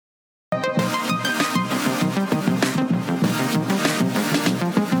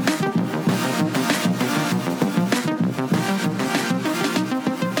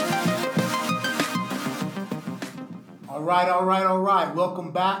all right.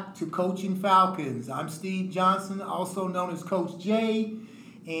 Welcome back to Coaching Falcons. I'm Steve Johnson, also known as Coach J,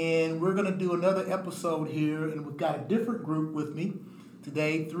 and we're going to do another episode here, and we've got a different group with me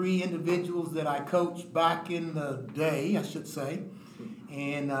today, 3 individuals that I coached back in the day, I should say.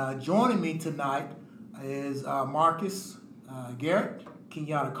 And joining me tonight is Marcus Garrett,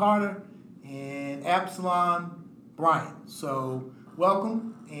 Kenyatta Carter, and Absalom Bryant. So welcome.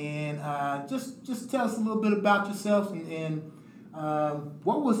 And just tell us a little bit about yourselves and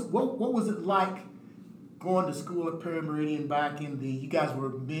what was it like going to school at Perry Meridian back in you guys were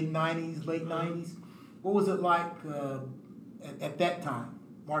mid-90s, late 90s. What was it like at that time?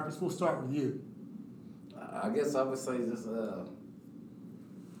 Marcus, we'll start with you. I guess I would say just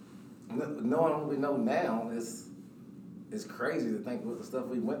knowing what we know now, it's crazy to think what the stuff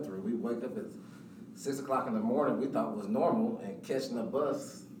we went through. We wake up at 6 o'clock in the morning, we thought was normal, and catching a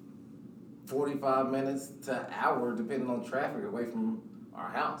bus 45 minutes to an hour, depending on traffic, away from our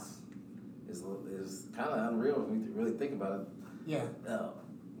house is kind of unreal when you really think about it. Yeah.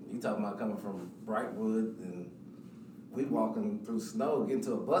 You talking about coming from Brightwood, and we walking through snow, getting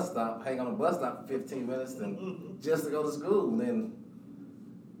to a bus stop, hang on a bus stop for 15 minutes, and just to go to school, and then.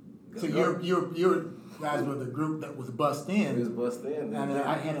 So you guys were the group that was bussed in. We was bussed in. And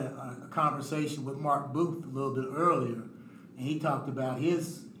I had a conversation with Mark Booth a little bit earlier, and he talked about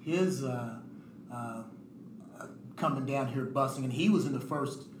his coming down here bussing, and he was in the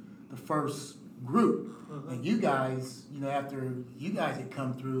first group. And you guys, after you guys had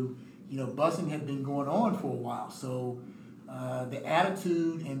come through, bussing had been going on for a while. So the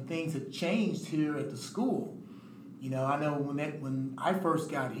attitude and things had changed here at the school. I know when I first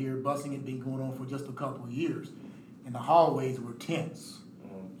got here, busing had been going on for just a couple of years, and the hallways were tense.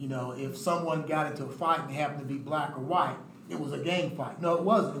 If someone got into a fight and they happened to be black or white, it was a gang fight. No, it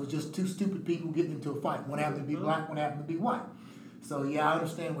wasn't. It was just 2 stupid people getting into a fight. One happened to be black, one happened to be white. So yeah, I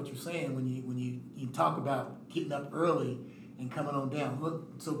understand what you're saying when you talk about getting up early and coming on down. Look,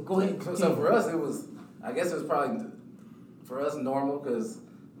 so go ahead. And so for us, I guess it was probably for us normal because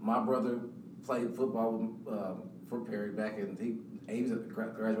my brother played football for Perry back in he was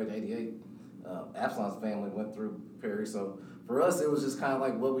graduated in '88. Absalom's family went through Perry, so for us it was just kind of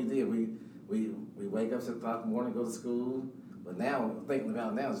like what we did. We wake up 6 o'clock in the morning, go to school. But now, thinking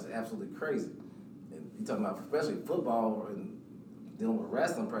about it now, it's absolutely crazy. And you talking about especially football and dealing with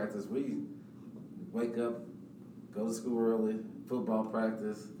wrestling practice. We wake up, go to school early, football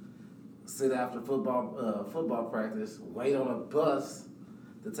practice, sit after football practice, wait on a bus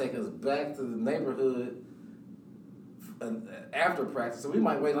to take us back to the neighborhood after practice. So we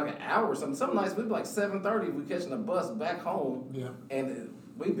might wait like an hour or something. Some nights we'd be like 7:30. We catching a bus back home. Yeah. And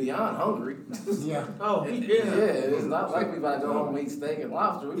we beyond hungry. Yeah. Oh, yeah. Yeah, it's not like we about to go home and eat steak and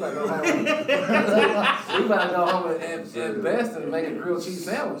lobster. We about to go home. We about to go home at best and make a grilled cheese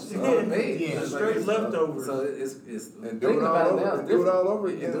sandwich. Yeah. Straight leftovers. So it's and do it all over. Do it all over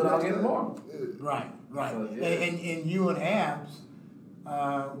again. And do it all again tomorrow. Right. So, yeah. And you and Abs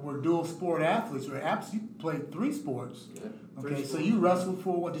were dual sport athletes. Or Abs, you played 3 sports. Yeah. Okay, so you wrestled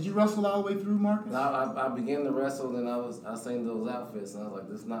for what? Did you wrestle all the way through, Marcus? No, I began to wrestle, and I seen those outfits, and I was like,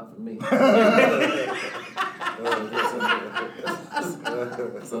 "This is not for me."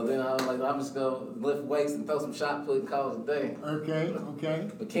 So then I was like, "I'm just gonna lift weights and throw some shot put and call it a day." Okay.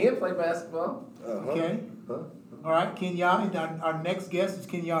 But Ken played basketball. Okay. All right, Kenyatta. Our next guest is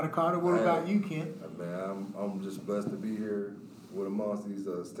Kenyatta Carter. What about you, Ken? Man, I'm just blessed to be here with amongst these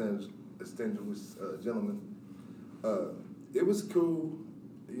distinguished gentlemen. It was cool,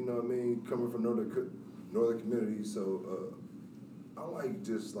 coming from northern community. So I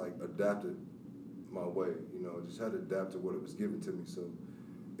just adapted my way, just had to adapt to what it was given to me. So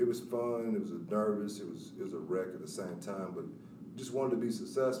it was fun. It was nervous. It was a wreck at the same time, but just wanted to be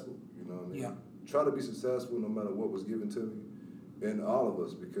successful. Yeah. Try to be successful no matter what was given to me, and all of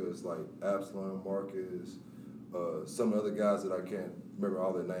us, because like Absalom, Marcus, some other guys that I can't remember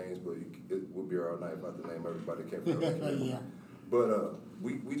all their names, but it would be all night if I had to name everybody. Can't remember. Yeah. But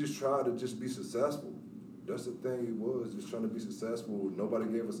we just tried to just be successful. That's the thing. It was just trying to be successful. Nobody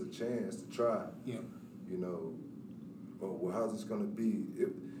gave us a chance to try. Yeah. Well, how's this gonna be?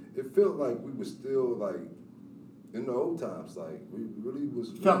 It felt like we were still like in the old times. Like we really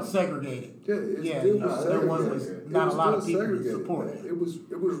was Felt segregated. Yeah, still was segregated. There was not a lot of people to support man. it. It was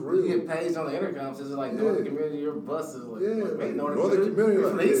real. You get paged on the intercoms. It's like Northern Community, your bus is like, like Northern Community.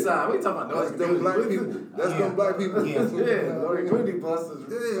 From the east side, we talking about Northern That's them Community. black people. That's them black people. Yeah. Northern Community buses.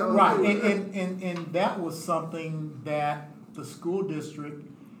 Yeah, Right, and that was something that the school district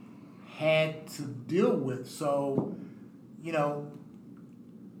had to deal with. So,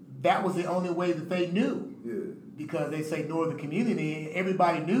 that was the only way that they knew. Yeah. because they say Northern Community, and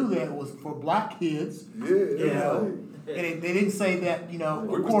everybody knew that it was for black kids. Yeah. You know, and they didn't say that, you know,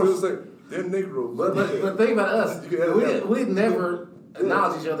 We of would course. still say they're Negroes. But think about us. Yeah. We never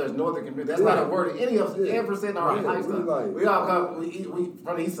acknowledge each other as Northern Community. That's not a word any of us ever said in our lifestyle. We all come. We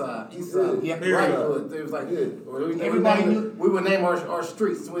from the East Side. Yeah. Brightwood. It was like we would name our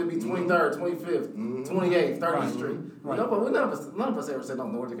streets. So it'd be 23rd, 25th, 28th, 30th Street. Right. No, but none of us ever said no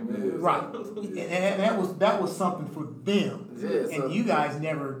Northern Community. Right, and that was something for them. Yeah, and you guys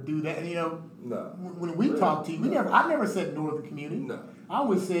never do that. And you know, No. when we talk to you, I never said Northern Community. No. I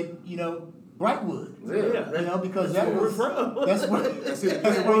always said, you know, Brightwood. Yeah. You know, because that's where we're from. That's where See,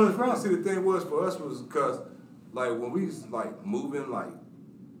 we're from. See, the thing was for us was because, like, when we was like moving, like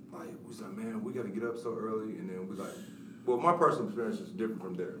we was like, man, we got to get up so early, and then we like, well, my personal experience is different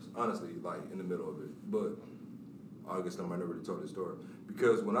from theirs, honestly, like in the middle of it. But I guess I might never really told this story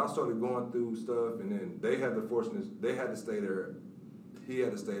because when I started going through stuff, and then they had to stay there. He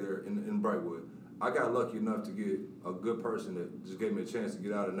had to stay there in Brightwood. I got lucky enough to get a good person that just gave me a chance to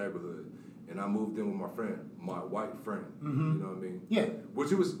get out of the neighborhood. And I moved in with my friend, my white friend. Mm-hmm. You know what I mean? Yeah.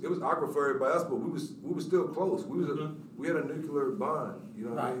 Which it was awkward for everybody else, but we was still close. We had a nuclear bond. You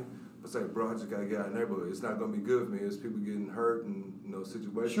know what I mean? I was like, bro, I just gotta get out of the neighborhood. It's not gonna be good for me. It's people getting hurt and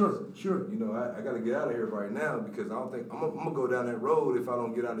situations. Sure. You know, I gotta get out of here right now because I don't think I'm gonna go down that road if I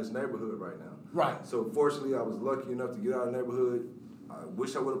don't get out of this neighborhood right now. Right. So fortunately, I was lucky enough to get out of the neighborhood. I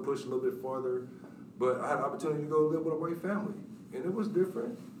wish I would have pushed a little bit farther, but I had the opportunity to go live with a white family, and it was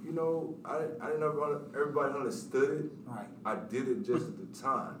different. You know, I didn't know everybody understood it. Right. I did it just at the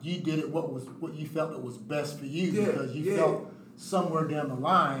time. You did it what you felt that was best for you Yeah, because you yeah. felt somewhere down the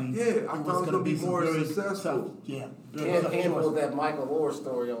line Yeah, I it thought was it was going to gonna be be some more very successful. tough, yeah. Ken pulled that Michael Orr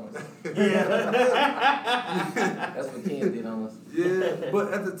story on us. That's what Ken did on us. Yeah,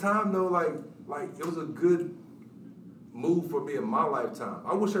 but at the time though, like it was a good move for me in my lifetime.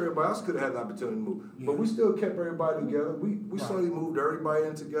 I wish everybody else could have had the opportunity to move, but we still kept everybody together. We slowly moved everybody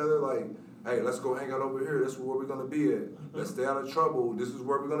in together. Like, hey, let's go hang out over here. That's where we're gonna be at. Let's stay out of trouble. This is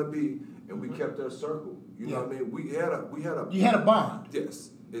where we're gonna be, and we kept our circle. You know what I mean? We had a. You had a bond.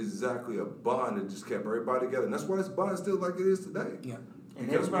 Yes, exactly, a bond that just kept everybody together, and that's why this bond is still like it is today. Yeah. And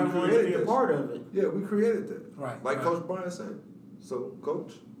Because everybody we wanted to be created a this. part of it. Yeah, we created that. Right. Like Coach Brian said. So,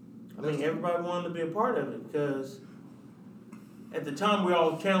 Coach. I mean, everybody wanted to be a part of it because at the time we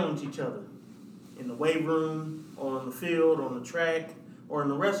all challenged each other in the weight room, on the field, on the track, or in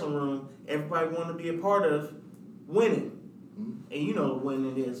the wrestling room. Everybody wanted to be a part of winning, and you know what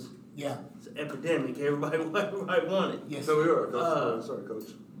winning is. Yeah. It's an epidemic. Everybody wanted. Yes. So we are, Coach. Sorry, Coach.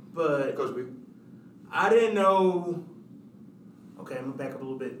 But Coach B. I didn't know. Okay, I'm gonna back up a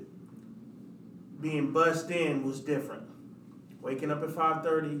little bit. Being bussed in was different. Waking up at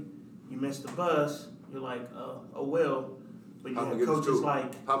 5:30, you missed the bus. You're like, oh well. But you How am I had get to coaches school?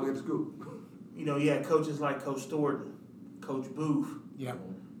 like, How am I get to school? you had coaches like Coach Thornton, Coach Booth, Yeah.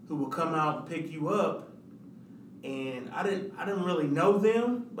 who would come out and pick you up. And I didn't really know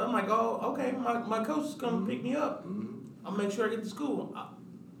them, but I'm like, oh, okay, my coach is gonna pick me up. I'll make sure I get to school.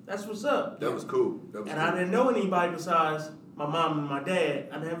 That's what's up. That was cool. And I didn't know anybody besides my mom and my dad.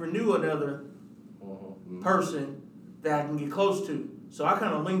 I never knew another person that I can get close to. So I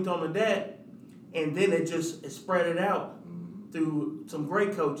kind of linked on with that, and then it spread it out through some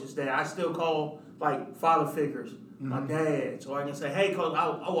great coaches that I still call like father figures. My dad, so I can say, "Hey, coach, I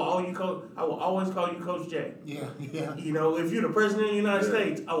will always call you Coach J." Yeah. Yeah. You know, if you're the president of the United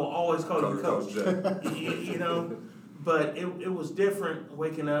States, I will always call you Coach. J. you know, but it was different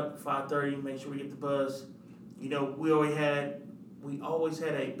waking up 5:30, make sure we get the bus. You know, we always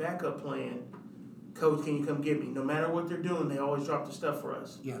had a backup plan. Coach, can you come get me? No matter what they're doing, they always drop the stuff for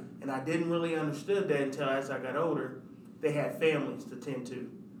us. Yeah. And I didn't really understood that until as I got older. They had families to tend to,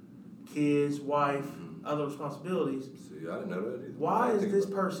 kids, wife, other responsibilities. See, I didn't know that either. Why is this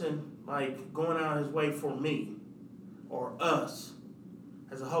person like going out his way for me or us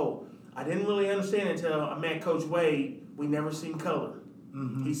as a whole? I didn't really understand until I met Coach Wade. We never seen color.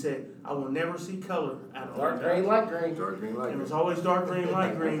 He said, I will never see color at all. Dark green, light green. Dark green, light It green. was always dark green,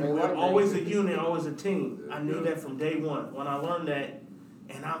 light green. Green, We're light green. always a unit, always a team. I knew Yeah. that from day one. When I learned that,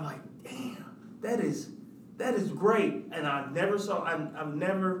 and I'm like, damn, that is great. And I've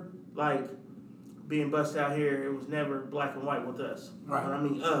never like being bussed out here. It was never black and white with us. Right. When I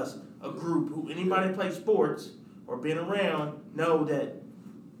mean us, a group who anybody that plays sports or been around know that.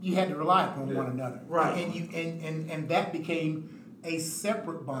 You had to rely upon one another. Right. And that became a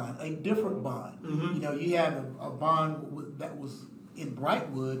separate bond, a different bond. You know, you had a bond that was in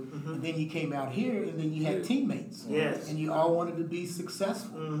Brightwood, and then you came out here, and then you had teammates. Yes. And you all wanted to be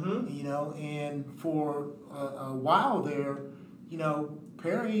successful. You know, and for a while there, you know,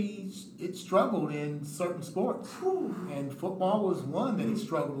 Perry, it struggled in certain sports. And football was one that it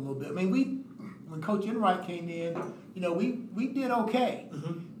struggled a little bit. I mean, when Coach Enright came in, you know, we did okay.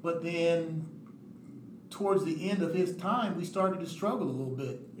 But then towards the end of his time, we started to struggle a little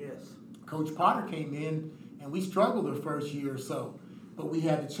bit. Yes. Coach Potter came in, and we struggled the first year or so. But we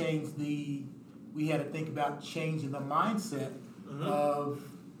had to think about changing the mindset of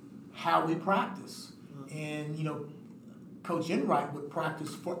how we practice. And, you know, Coach Enright would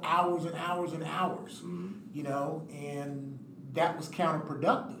practice for hours and hours and hours, you know, and that was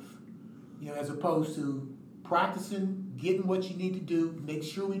counterproductive, you know, as opposed to practicing, getting what you need to do, make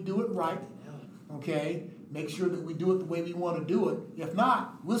sure we do it right, okay, make sure that we do it the way we want to do it. If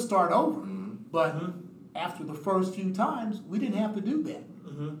not, we'll start over. But after the first few times, we didn't have to do that,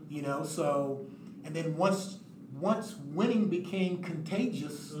 you know, so, and then once winning became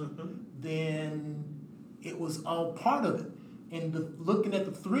contagious, then it was all part of it. And looking at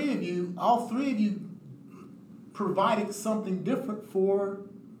the three of you, all three of you provided something different for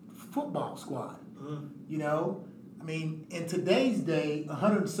football squad. You know, I mean, in today's day,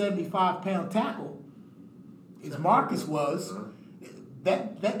 175-pound tackle, as Marcus was,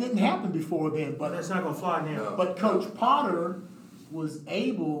 that didn't happen before then. But that's not gonna fly now. But Coach Potter was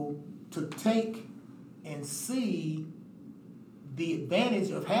able to take and see the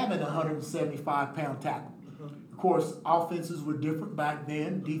advantage of having a 175-pound tackle. Of course, offenses were different back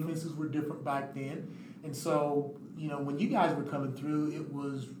then, defenses were different back then, and so, you know, when you guys were coming through, it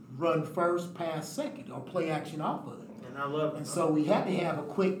was run first, pass second, or play action off of it. And I love it. And so we had to have a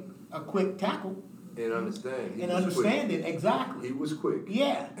quick tackle. And understand. And understand it, exactly. He was quick.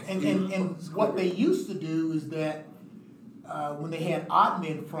 Yeah, and what they used to do is that when they had odd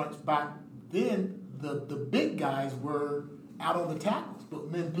men fronts back then, the big guys were out on the tackles.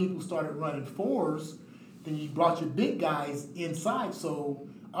 But then people started running fours, then you brought your big guys inside. So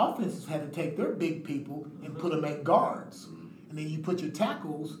offenses had to take their big people and put them at guards. And then you put your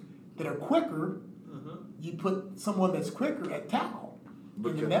tackles that are quicker, you put someone that's quicker at tackle.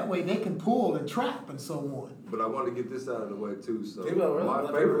 And then that way they can pull and trap and so on. But I want to get this out of the way too. So people don't my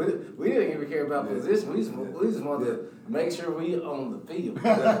realize, favorite. we didn't even care about position. We just wanted to make sure we on the field.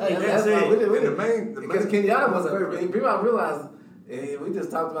 That's why it. the main because Kenyatta was people don't realize. We just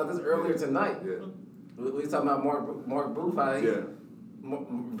talked about this earlier tonight. Yeah. We was talking about Mark Booth. How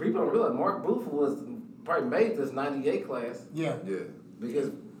people don't realize Mark Booth was probably made this '98 class. Yeah. Yeah.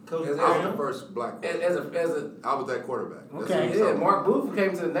 Because I was the first black quarterback. I was that quarterback. Okay. Yeah, Mark Booth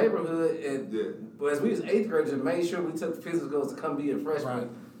came to the neighborhood and well, as we was 8th graders and made sure we took physicals to come be a freshman. Right.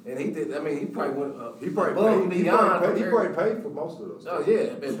 And he did. I mean, he probably went. He probably paid for most of those. Oh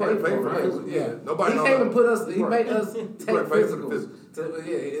yeah, he probably paid for it. Yeah. Nobody. He came and put us. He made us take physicals.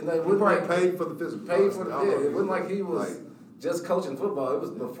 He probably paid for the physical. Paid for the. Yeah, it wasn't like he was just coaching football. It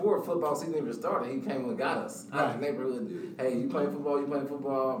was before football season even started. He came and got us out of the neighborhood. Hey, you playing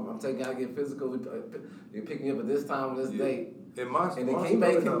football? I'm taking out to get physical. You pick me up at this time on this date. And he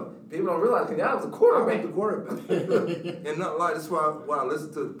made people don't realize Kenyatta was a quarterback. I was the quarterback. And not like that's why when I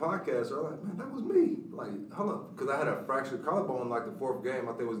listened to the podcast, I was like, man, that was me. Like, hold up, because I had a fractured collarbone like the 4th game.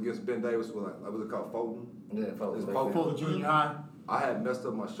 I think it was against Ben Davis. What was it called, Fulton? Yeah, Fulton. Fulton Junior High. I had messed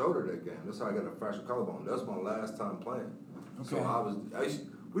up my shoulder that game. That's how I got a fractured collarbone. That was my last time playing. Okay. So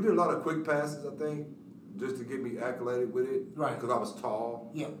we did a lot of quick passes, I think, just to get me accoladed with it. Right. Because I was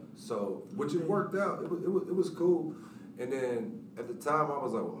tall. Yeah. So, which it worked out. It was cool. And then at the time, I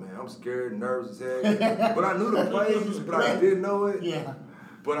was like, well, man, I'm scared, nervous as heck. But I knew the plays, but I didn't know it. Yeah.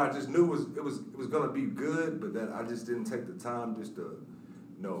 But I just knew it was going to be good, but that I just didn't take the time just to,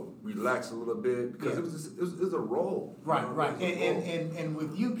 relax a little bit because it was a role. Right, right. And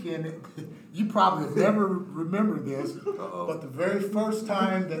with you, Ken, you probably never remember this, but the very first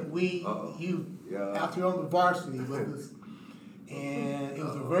time that you out here on the varsity with us, and it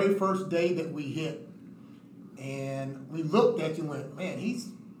was the very first day that we hit, and we looked at you and went, man, he's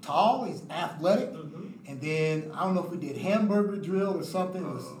tall, he's athletic, and then I don't know if we did hamburger drill or something,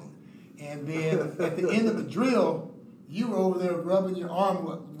 and then at the end of the drill, you were over there rubbing your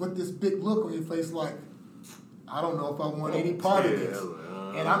arm with this big look on your face like, I don't know if I want any part of this.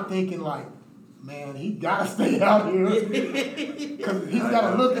 And I'm thinking like, man, he got to stay out here. Because he's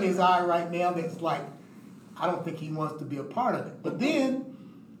got a look in his eye right now that's like, I don't think he wants to be a part of it. But then,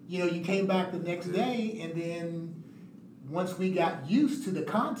 you came back the next day, and then once we got used to the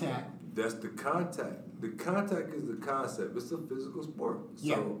contact. That's the contact. the contact is the concept. It's a physical sport. So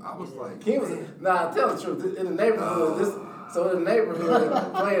Yeah. I was like, Ken was tell the truth. In the neighborhood, in the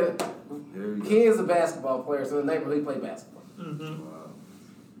neighborhood playing. Ken's a basketball player, so in the neighborhood he played basketball. Mm-hmm.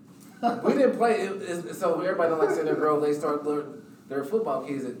 wow. We didn't play. So everybody know, like Center Grove, they start their football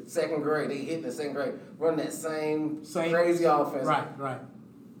kids at second grade. They hit in the second grade, running that same crazy offense. Right.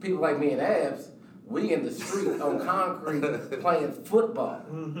 People like me and Abs, we in the street on concrete playing football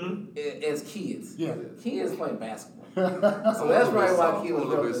as kids. Yeah. Kids playing basketball. So that's probably why Ken was a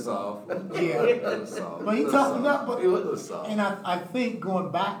little bit soft. Yeah. But he toughened up. But, a little soft. and I think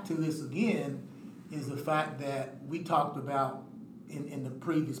going back to this again is the fact that we talked about in the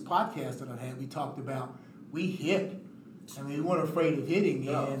previous podcast that I had, we talked about we hit. I mean, we weren't afraid of hitting.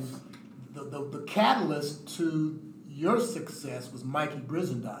 No. And the catalyst to your success was Mikey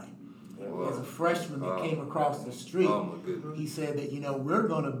Brizendine. As a freshman that came across the street, he said that, we're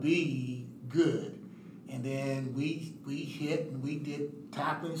going to be good. And then we hit and we did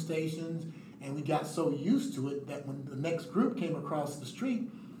tackling stations, and we got so used to it that when the next group came across the street,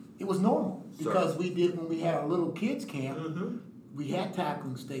 it was normal. Because we did when we had our little kids camp, we had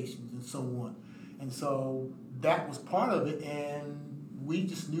tackling stations and so on. And so that was part of it, and we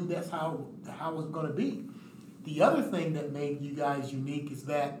just knew that's how it was going to be. The other thing that made you guys unique is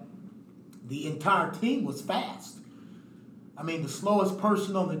that the entire team was fast. I mean, the slowest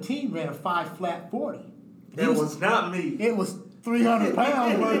person on the team ran a 5 flat 40. That was not me. It was 300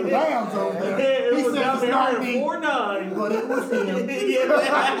 pounds worth of pounds over there. It He was said out it's there not at me, 4'9". but it was him.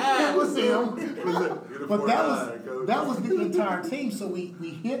 Yeah. It was him. But that was the entire team. So we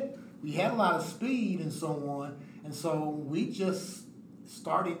hit. We had a lot of speed and so on, and so we just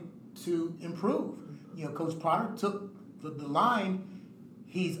started to improve. Coach Potter took the line.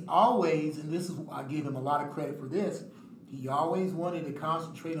 He's always, and this is, I give him a lot of credit for this, he always wanted to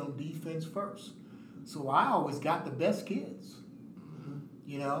concentrate on defense first. So I always got the best kids,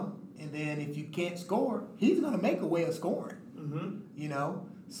 and then if you can't score, he's going to make a way of scoring,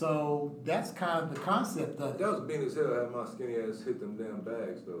 So that's kind of the concept of it. That was being as hell. I had my skinny ass hit them damn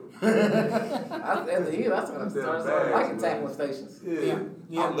bags, though. At the end, that's when I started liking tackling stations.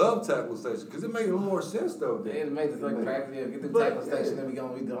 Yeah. I love tackle stations because it made a little more sense, though. It made us like practice. Get the tackle station, then we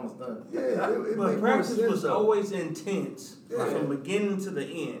almost done. Yeah, it But made practice more sense, was though. always intense Yeah. from beginning to the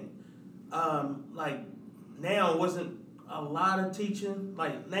end. Like now it wasn't a lot of teaching.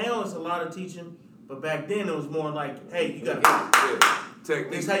 Like now it's a lot of teaching, but back then it was more like, hey, you got to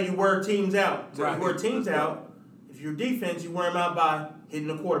Technique. It's how you wear teams out. Right. You wear teams out. If you're defense, you wear them out by hitting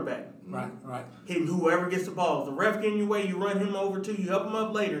the quarterback. Right. Hitting whoever gets the ball. If the ref getting your way, you run him over too. You help him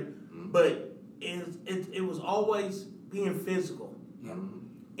up later. But it was always being physical. Yeah.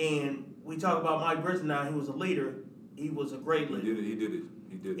 And we talk about Mike Brizendine. He was a leader. He was a great leader. He did it.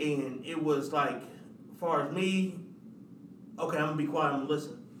 And it was like, as far as me, okay, I'm going to be quiet and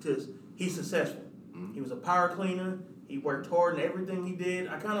listen. Because he's successful. He was a power cleaner. He worked hard in everything he did.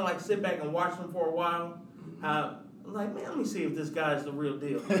 I kind of like sit back and watch him for a while. I'm like, man, let me see if this guy's the real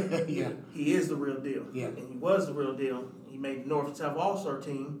deal. Yeah. He is the real deal. Yeah. And he was the real deal. He made the North and South All-Star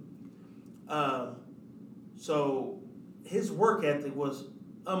team. So his work ethic was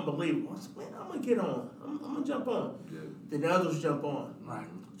unbelievable. I said, man, I'm going to get on. I'm going to jump on. Yeah. Then the others jump on. Right.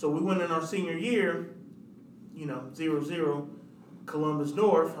 So we went in our senior year, 0-0, Columbus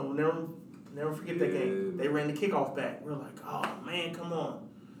North. I will never forget that game. They ran the kickoff back. We were like, oh, man, come on.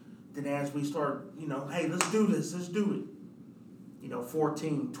 Then as we start, hey, let's do this. Let's do it.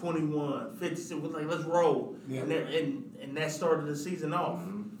 14, 21, 56. We're like, let's roll. Yeah. And that started the season off.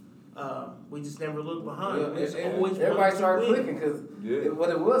 We just never looked behind. We just always Everybody started wanted to clicking win. because what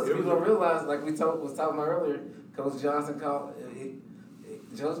it was, people don't realize, like we was talking about earlier, Coach Johnson called,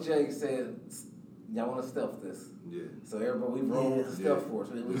 Judge Jay said, y'all want to stealth this. Yeah. So everybody, we rolled with the stealth force.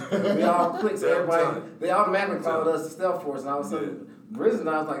 We all clicked, so everybody, they automatically called us the stealth force, and all of a sudden,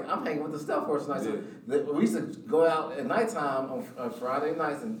 Brizendine, I was like, I'm hanging with the stealth force tonight. So we used to go out at nighttime on Friday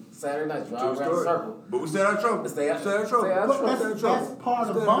nights and Saturday nights, drive around the circle. But we stayed out of trouble. Stay out of But that's part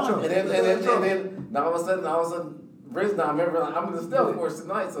of bonding. And then all of a sudden, Brizendine, I remember I'm in the stealth force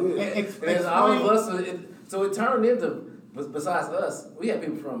tonight. So and all of us, so it turned into, besides us, we had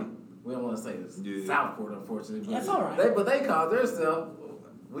people from, we don't want to say this, Southport, unfortunately. That's all right. But they called themselves,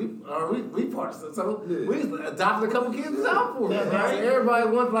 we part of it. So we adopted a couple kids in Southport. Yeah, Right? So everybody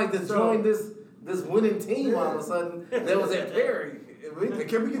wanted to join this winning team all of a sudden. That was at Perry.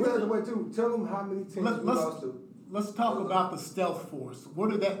 Can we get that out of the way too? Tell them how many teams we lost to. Let's talk about the stealth force. Where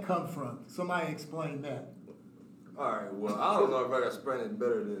did that come from? Somebody explain that. All right. Well, I don't know if I got explain it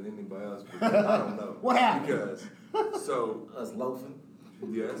better than anybody else. But I don't know. What happened? Because Us loafing.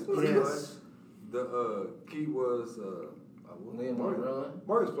 yes, Yes. The key was Win one run.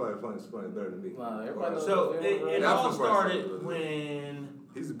 Marcus playing better than me. Everybody knows So it all That's the started first when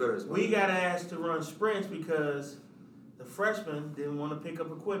he's better. At we got asked to run sprints because the freshmen didn't want to pick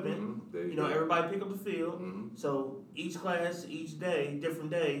up equipment. You know, everybody pick up the field. So each class, each day, different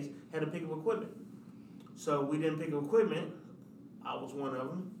days, had to pick up equipment. So we didn't pick up equipment. I was one of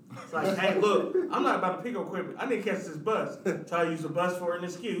them. It's like, hey, look, I'm not about to pick up equipment. I need to catch this bus. Try to use the bus for an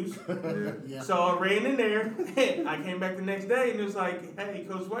excuse. Yeah. So I ran in there. I came back the next day and it was like, hey,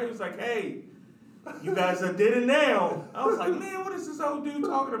 Coach Wade was like, hey, you guys did it now. I was like, man, what is this old dude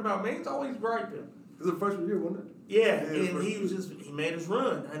talking about, man? He's always griping. It was the freshman year, wasn't it? Yeah, and he made us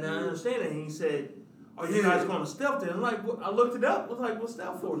run. And I understand it. And he said, are you guys going to stealth then? I'm like, I looked it up. I was like, what's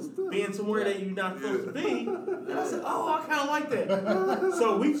stealth for? Being somewhere that you're not supposed to be. And I said, oh, I kind of like that.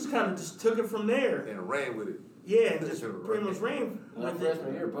 So we just kind of just took it from there. And ran with it. Yeah, and just pretty much ran My with it.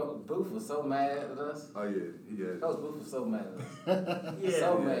 freshman year, Booth was so mad at us. Oh yeah. Coach Booth was so mad at us. Yeah.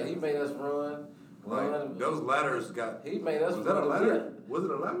 So mad. He made us run. Like those ladders got. He made us Was run. that a ladder? Was it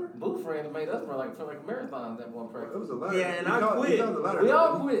a ladder? Booth friend made us run like a marathon that one practice. It was a ladder. Yeah, and We I called- quit. we called it a ladder. We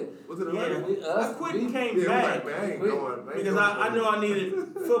all quit. Was it a Yeah, ladder? I quit and came Yeah, back. we like, man, I ain't going. Because I knew I needed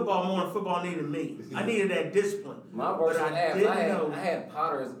football more than football needed me. I needed that discipline. My worst But I half, didn't I know. had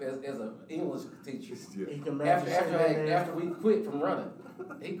Potter as an English teacher. You can imagine After we quit from running,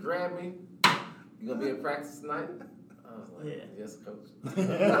 he grabbed me. You gonna be at practice tonight? I was like, Yeah. yes, coach.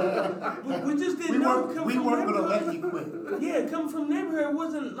 we just didn't know. We weren't going to let you quit. Yeah, coming from neighborhood, it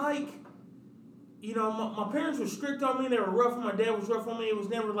wasn't like, you know, my parents were strict on me. They were rough. My dad was rough on me. It was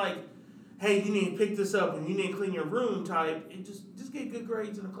never like, hey, you need to pick this up and you need to clean your room type. It just get good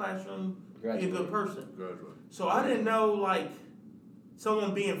grades in the classroom. Be a good person. Graduate. So I didn't know like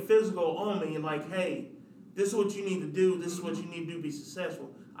someone being physical on me and like, hey, this is what you need to do. This is what you need to do to be successful.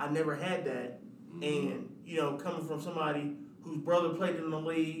 I never had that. And, you know, coming from somebody whose brother played in the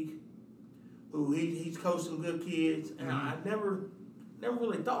league, who he's coached some good kids, and I never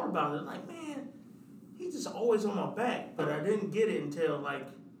really thought about it. Like, man, he's just always on my back. But I didn't get it until like,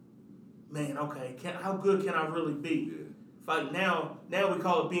 man, okay, how good can I really be? Yeah. Like now we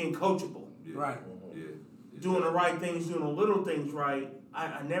call it being coachable. Yeah. Right. Yeah. Doing the right things, doing the little things right.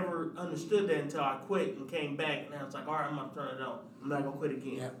 I never understood that until I quit and came back. And I was like, all right, I'm going to turn it on. I'm not going to quit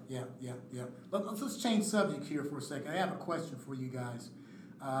again. Yeah. Let's change subject here for a second. I have a question for you guys.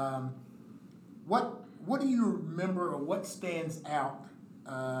 What do you remember or what stands out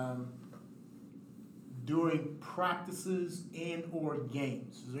during practices and or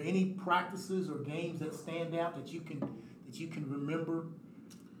games? Is there any practices or games that stand out that you can remember?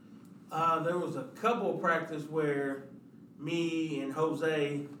 There was a couple of practices where me and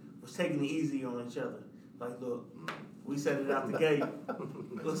Jose was taking it easy on each other. Like, look, we set it out the gate.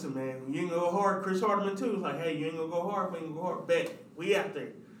 Listen, man, you ain't gonna go hard. Chris Hardeman too was like, hey, you ain't gonna go hard. We ain't gonna go hard. Bet we out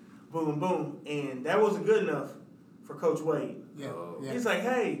there. Boom, boom, and that wasn't good enough for Coach Wade. Yeah. He's like,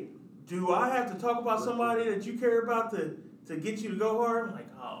 hey, do I have to talk about somebody that you care about to get you to go hard? I'm like,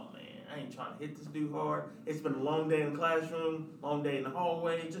 oh man, I ain't trying to hit this dude hard. It's been a long day in the classroom, long day in the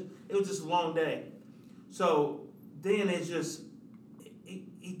hallway. It was just a long day. So then it's just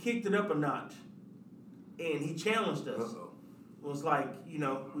he kicked it up a notch, and he challenged us. It was like, you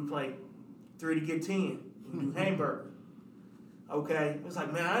know, we played 3 to get 10. We do hamburger. Okay, it's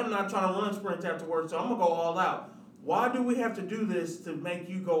like, man, I'm not trying to run sprints afterwards, so I'm gonna go all out. Why do we have to do this to make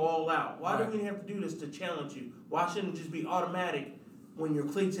you go all out? Why do we have to do this to challenge you? Why shouldn't it just be automatic when your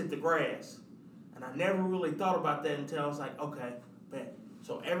cleats hit the grass? And I never really thought about that until I was like, okay, bet.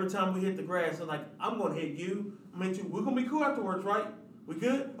 So every time we hit the grass, I'm like, I'm gonna hit you. I'm gonna hit you. We're gonna be cool afterwards, right? We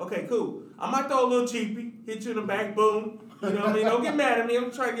good? Okay, cool. I might throw a little cheapy, hit you in the back, boom. You know what I mean? Don't get mad at me.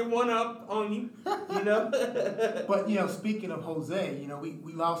 I'm trying to get one up on you. You know? But, you know, speaking of Jose, you know,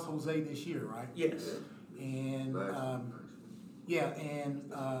 we lost Jose this year, right? Yes. And,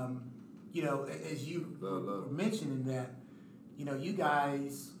 you know, as you were mentioning that, you know, you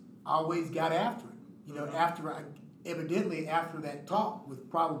guys always got after it. You know, evidently after that talk with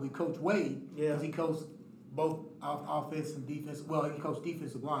probably Coach Wade, because he coached both offense and defense. Well, he coached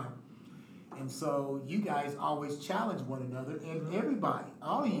defensive line. And so you guys always challenged one another, and everybody,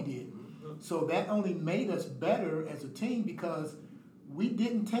 all of you did. So that only made us better as a team because we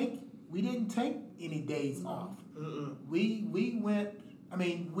didn't take any days off. We went. I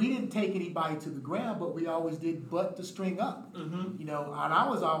mean, we didn't take anybody to the ground, but we always did butt the string up. You know, and I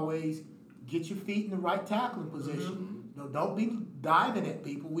was always get your feet in the right tackling position. You know, don't be diving at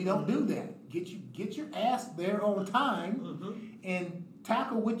people. We don't do that. Get your ass there on time and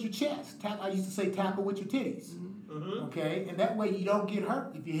tackle with your chest. I used to say tackle with your titties. Okay, and that way you don't get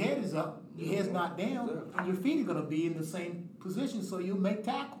hurt. If your head is up, your head's not down, Exactly. and your feet are going to be in the same position, so you'll make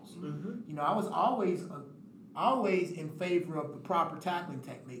tackles. You know, I was always in favor of the proper tackling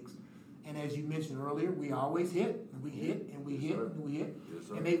techniques. And as you mentioned earlier, we always hit, and we hit, and we Yes, hit, sir. and we hit. Yes,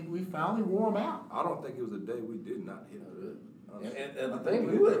 sir. And we finally wore them out. I don't think it was a day we did not hit. And the thing,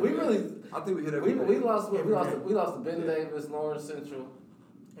 we really, I think we hit every we day. lost to Ben Davis, Lawrence Central.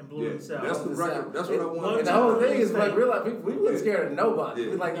 And blew Yeah, it south. that's the record. That's what I wanted. And the whole thing is like realize we weren't scared of nobody. Yeah.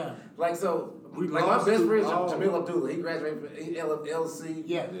 We like so. We Like my lost best to friend all- Jamil Abdullah, he graduated from LC,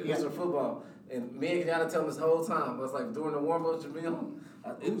 Yeah, yeah. Mr. Football, and me and Kenyatta tell him this whole time. I was like during the warm up, Jamil.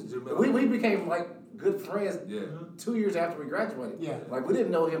 It was Jamil. We became like good friends. Yeah. 2 years after we graduated. Yeah. Like we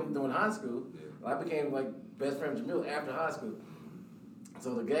didn't know him during high school. Yeah. I became like best friend with Jamil after high school.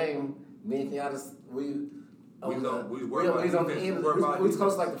 So the game, me and Kenyatta, we was on the end. We was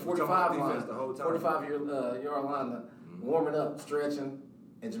close to like the 45 line, 45 yard line, warming up, stretching,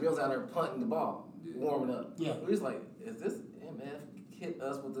 and Jamil's out there punting the ball, warming up. Yeah. We was like, is this MF hit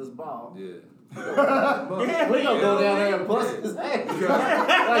us with this ball? Yeah. We gonna go down there and bust his ass.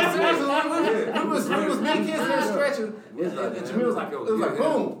 Like seriously, we was many kids there stretching, and Jamil was like, it was like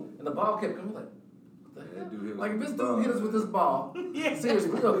boom, and the ball kept coming. Like, what the hell? Like if this dude hit us with this ball, seriously,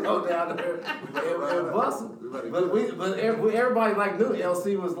 we gonna go down there and bust him. But everybody like knew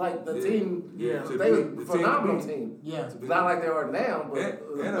LC was like the team. Yeah. They was a phenomenal team. Yeah. Not like they are now, but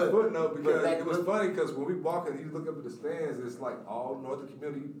And a footnote, because that- it was funny because when we walk and you look up at the stands, it's like all Northern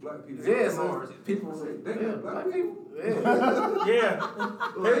community black people. yeah, from so Mars. people Say, yeah, damn, black people. Yeah. Yeah.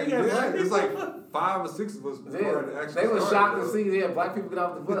 There you go. Yeah, Black it's people. like 5 or 6 of us before it actually They were started, shocked to though. see black people get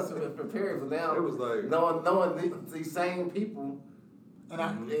off the bus and prepare for now. It was like- knowing these same people, And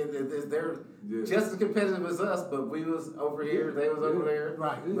I, they're Yeah. just as competitive as us, but we was over here, they was over there.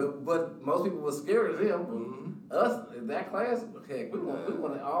 Right. But most people was scared of them. Mhm. Us in that class, heck, we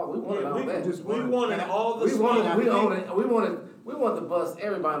wanted all that. just We wanted- wanted all the We wanted smoke. we wanted to bust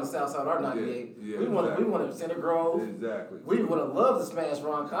everybody on the south side of our 98. Yeah, we wanted exactly. Center Grove. Exactly. We would have loved to smash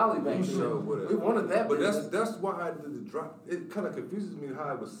Ron Colley back We then. sure would've. We wanted that. But business. that's why I did the drop. It kind of confuses me how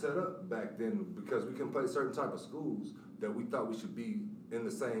it was set up back then because we can play certain type of schools that we thought we should be in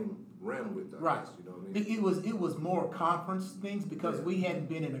the same realm with. I right. guess, you know what I mean? It was more conference things because Yeah. we hadn't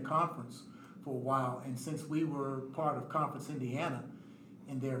been in a conference for a while, and since we were part of Conference Indiana,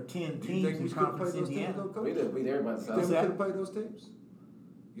 and there are 10 Do you teams think we in should have Conference played those teams, Indiana. though, Coach? We did beat everybody. You think What's we that? could have played those teams?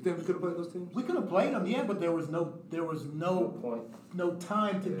 You think we could have played those teams? We could have played them, yeah, but there was No no point.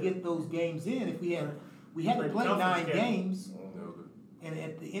 time to Yeah. get those games in. If we had to Like play conference 9 schedule. games, Okay. and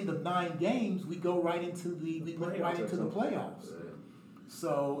at the end of 9 games, we went right into the playoffs. Yeah.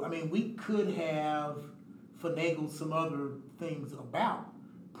 So I mean, we could have finagled some other things about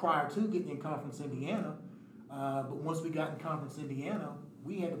prior to getting in Conference Indiana, but once we got in Conference Indiana,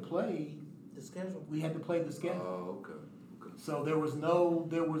 we had to play. The schedule. We had to play the schedule. Oh, okay. So there was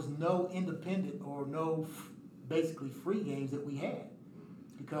no independent or no basically free games that we had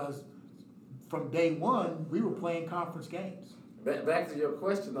because from day one we were playing conference games. Back to your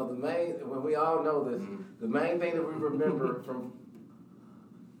question though, when we all know this, the main thing that we remember from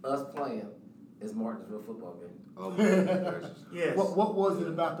us playing is Martinsville football game. Oh, my gosh. Yes. What was it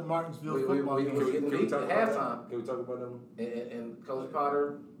about the Martinsville We football was game? getting Can we beat talk at about halftime. that? Can we talk about them? And Coach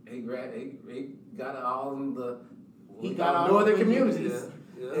Potter, he got it all in the He got all northern the communities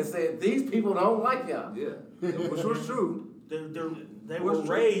Yeah, yeah. and said, these people don't like y'all. Yeah, which was true. They What's were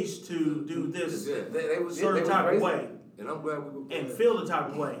true? raised to do this Yeah. They was certain type of raised- way And I'm glad we were playing. and feel the type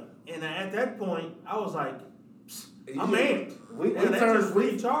of way. And at that point, I was like, I'm amped. We And that turned, just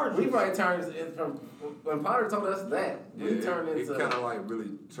recharged we us. probably turned in from, when Potter told us that, we turned It into kind of like really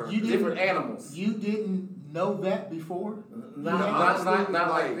turned. You did- different animals. You didn't know that before? Not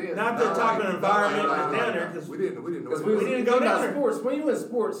like this. Not the type of environment that's down there, because we didn't know. Because we didn't go down there. Sports. When you in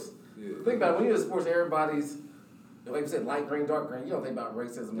sports, Yeah. think about it, when you in sports, everybody's, like you said, light green, dark green. You don't think about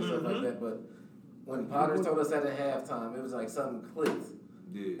racism and stuff like that. But when Potter told us that at halftime, it was like something clicked,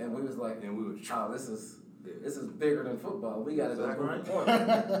 Yeah. and we was like, And we were "Oh, this is bigger than football. We got to go Exactly. for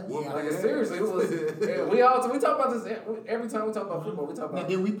the point." Yeah. Like seriously, it was. And we talk about this every time we talk about football. We talk Now, about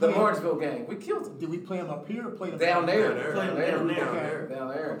did we the play- Martinsville game. We killed them Did we play them up here or play them down there, Down there. down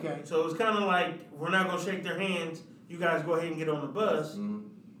there. Okay. So it's kind of like, we're not going to shake their hands. You guys go ahead and get on the bus. Mhm.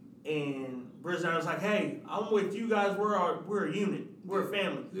 And Bridgetown was like, hey, I'm with you guys. We're a unit. We're a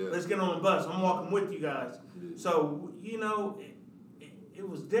family. Yeah. Let's get on the bus. I'm walking with you guys. Yeah. So, it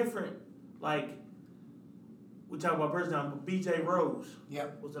was different. Like, we talk about Bridgetown, but BJ Rose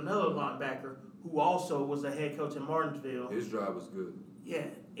Yep. was another linebacker who also was the head coach in Martinsville. His drive was good. Yeah.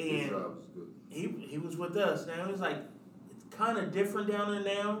 His And drive was good. he was with us. Now, it's like, it's kind of different down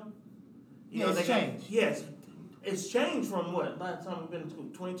there now. You know, it's changed. Yes. It's changed from what? Last time we've been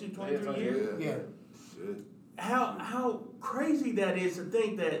to 22, 23 years? Yeah. Shit. How crazy that is to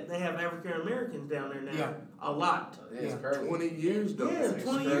think that they have African Americans down there now. Yeah. A lot. It's crazy. 20 years though. Yeah, It's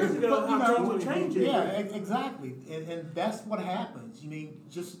 20 crazy. years ago, But, you how know, things were changing. Yeah, exactly. And that's what happens. You mean,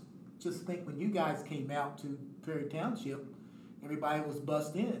 just think when you guys came out to Perry Township, everybody was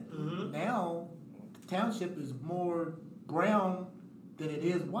bussed in. Mhm. Now, the township is more brown than it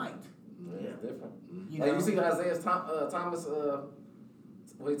is white. Yeah, it's different. You Like know? you see Isaiah Thomas,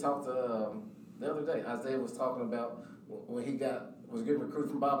 we talked the other day. Isaiah was talking about when he was getting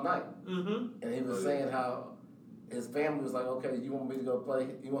recruited from Bob Knight, Mm-hmm. and he was saying how his family was like, okay, you want me to go play?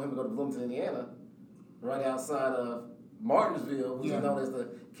 You want him to go to Bloomington, Indiana, right outside of Martinsville, which Yeah. is known as the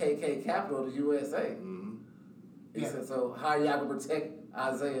KK capital of the USA. Mhm. He Yeah. said, so how are y'all gonna protect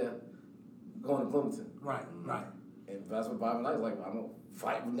Isaiah going to Bloomington? Right, right. And that's what Bob Knight was like. I'm gonna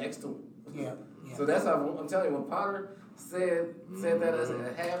fight next to him. Yeah, yeah. So that's how I'm telling you. When Potter said that as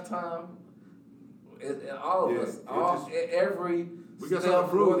at halftime, all of Yeah, us, it every We got something to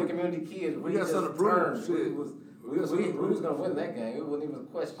prove. Northern community kids, We got something to prove. turned. Shit. We was gonna win that game. It wasn't even a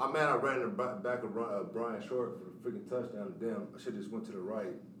question. I'm mad I ran in the back of Brian Short for the freaking touchdown. Damn, I should just went to the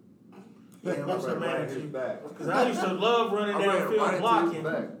right. Yeah, I'm so I mad ran at his you. back. Because I used to love running I ran downfield right into blocking. his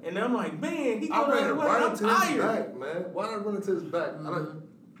back. And I'm like, man, he I going ran that it way. right I'm into his tired. back, man. Why not run into his back?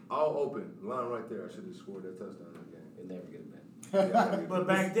 All open, line right there. I should have scored that touchdown in the game. You'll never get it back. Yeah, But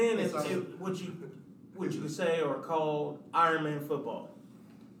back then, It's it's what you could say or called Iron Man football.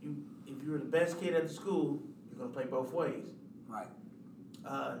 If you were the best kid at the school, you're gonna play both ways. Right.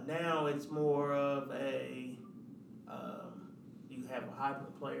 Now it's more of a you have a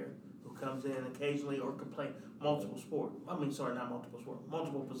hybrid player who comes in occasionally or can play multiple sport. Not multiple sport,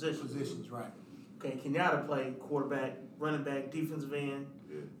 multiple positions. Positions, right. Okay, Kenyatta play quarterback, running back, defensive end.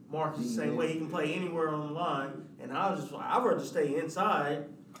 yeah. Marcus the same way, he can play anywhere on the line. And I'd rather stay inside.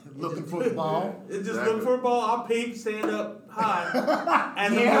 Looking for the ball. It's just Exactly. looking for a ball. I'll peek, stand up high.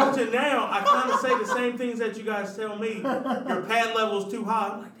 As Yeah. I'm coaching now, I kind of say the same things that you guys tell me. Your pad level's too high.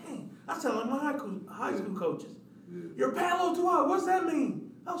 I'm like, dang, I was telling my high school coaches. Yeah. Your pad level too high. What's that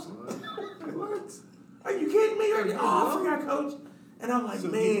mean? I was like, What? are you kidding me? I forgot, coach. And I'm like, So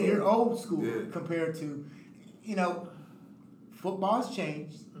man. you're old school Yeah. compared to, football's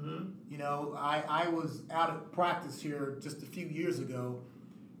changed. Mhm. I was out at practice here just a few years ago,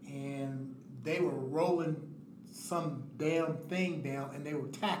 and they were rolling some damn thing down, and they were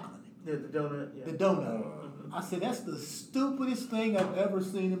tackling it. Yeah, the donut. Yeah. The donut. I said, that's the stupidest thing I've ever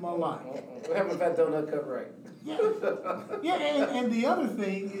seen in my life. What happened if that donut cut right? Yeah, yeah, and the other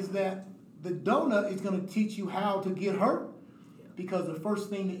thing is that the donut is going to teach you how to get hurt. Because the first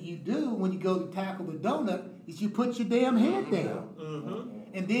thing that you do when you go to tackle the donut is you put your damn head down. Mm-hmm.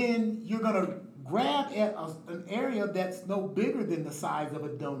 And then you're going to grab at an area that's no bigger than the size of a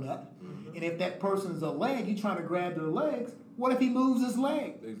donut. And if that person's a leg, you're trying to grab their legs. What if he moves his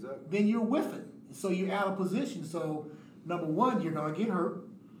leg? Exactly. Then you're whiffing. So you're out of position. So, number one, you're going to get hurt.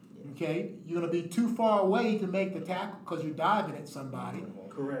 Okay? You're going to be too far away to make the tackle because you're diving at somebody.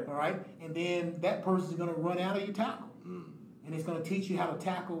 Correct. All right? And then that person's going to run out of your tackle. And it's going to teach you how to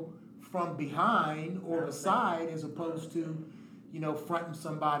tackle from behind or the side as opposed to, fronting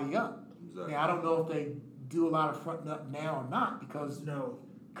somebody up. Exactly. Now, I don't know if they do a lot of fronting up now or not because No.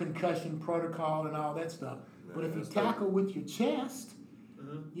 concussion protocol and all that stuff. But if you that's tackle with your chest,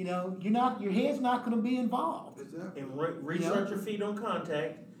 Mm-hmm. your head's not going to be involved. Exactly. And restart your feet on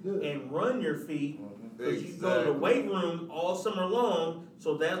contact Yeah. and run your feet. Because you go to the Exactly. weight room all summer long,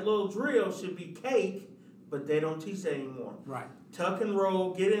 so that little drill should be cake, but they don't teach that anymore. Right. Tuck and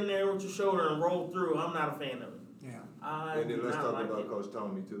roll, get in there with your shoulder and roll through. I'm not a fan of it. Yeah. I And then do let's not talk like about it. Coach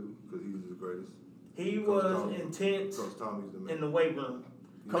Tommy too, because he's the greatest. He Coach was Tommy. intense Coach Tommy's the man. in the weight room.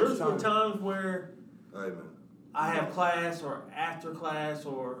 Coach There's been Tommy. times where Hey man, I have class or after class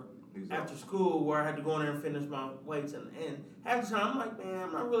or he's after school where I had to go in there and finish my weights. And half the time I'm like, man,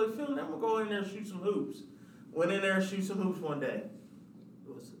 I'm not really feeling it. I'm going to go in there and shoot some hoops. Went in there and shoot some hoops one day.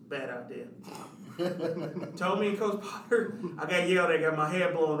 It was a bad idea. Told me and Coach Potter, I got yelled at, got my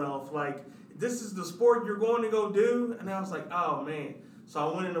head blown off. Like, this is the sport you're going to go do? And I was like, oh, man. So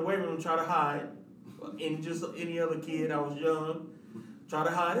I went in the weight room and tried to hide. And just any other kid, I was young. Tried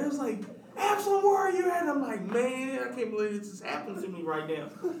to hide. It was like, Absalom, where are you at? I'm like, man, I can't believe this is happening to me right now.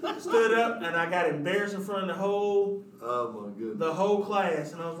 Stood up, and I got embarrassed in front of the whole oh my goodness.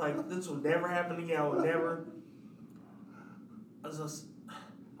 class. And I was like, this will never happen again. I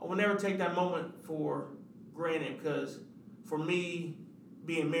would never take that moment for granted, because for me,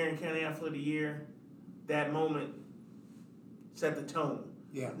 being Marion County Athlete of the Year, that moment set the tone.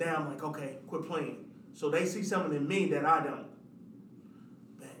 Yeah. Now I'm like, okay, quit playing. So they see something in me that I don't.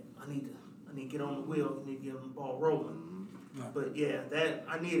 Man, I need to get on the wheel. I need to get the ball rolling. Yeah. But yeah, that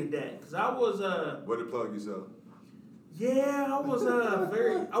I needed that because I was Way to plug yourself. Yeah, I was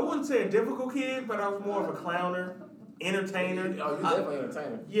I wouldn't say a difficult kid, but I was more of a clowner, entertainer. Oh, you're definitely an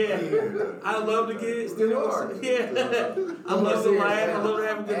entertainer. Yeah, I love to get Still are. Yeah, I love to laugh. I love to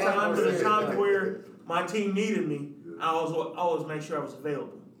have a good time. But at times where my team needed me, I always make sure I was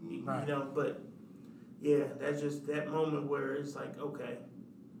available. Right. You know, but yeah, that's just that moment where it's like, okay,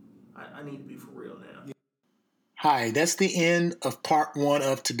 I need to be for real now. Hi, that's the end of part 1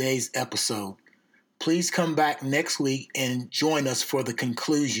 of today's episode. Please come back next week and join us for the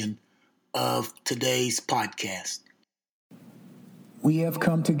conclusion of today's podcast. We have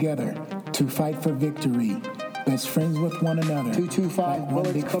come together to fight for victory. Best friends with one another. 225 like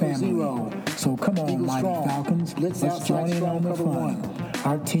one big family. 0. So come on, Eagle Mighty strong. Falcons. Blitz let's join in on the fun.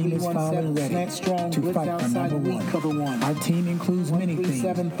 Our team is found and ready strong. To fight for number 1. Our team includes many things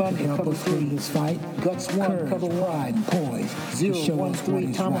to help us win this fight. Guts 1, cover 1. Pride and poise.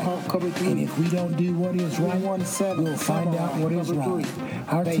 0-1-3 tomahawk cover 3. And if we don't do what is right, we'll find out what is wrong.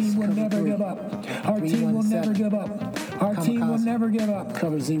 Our team will never give up. Our team will never give up. Our team will never give up.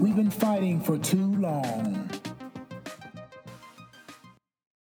 We've been fighting for too long.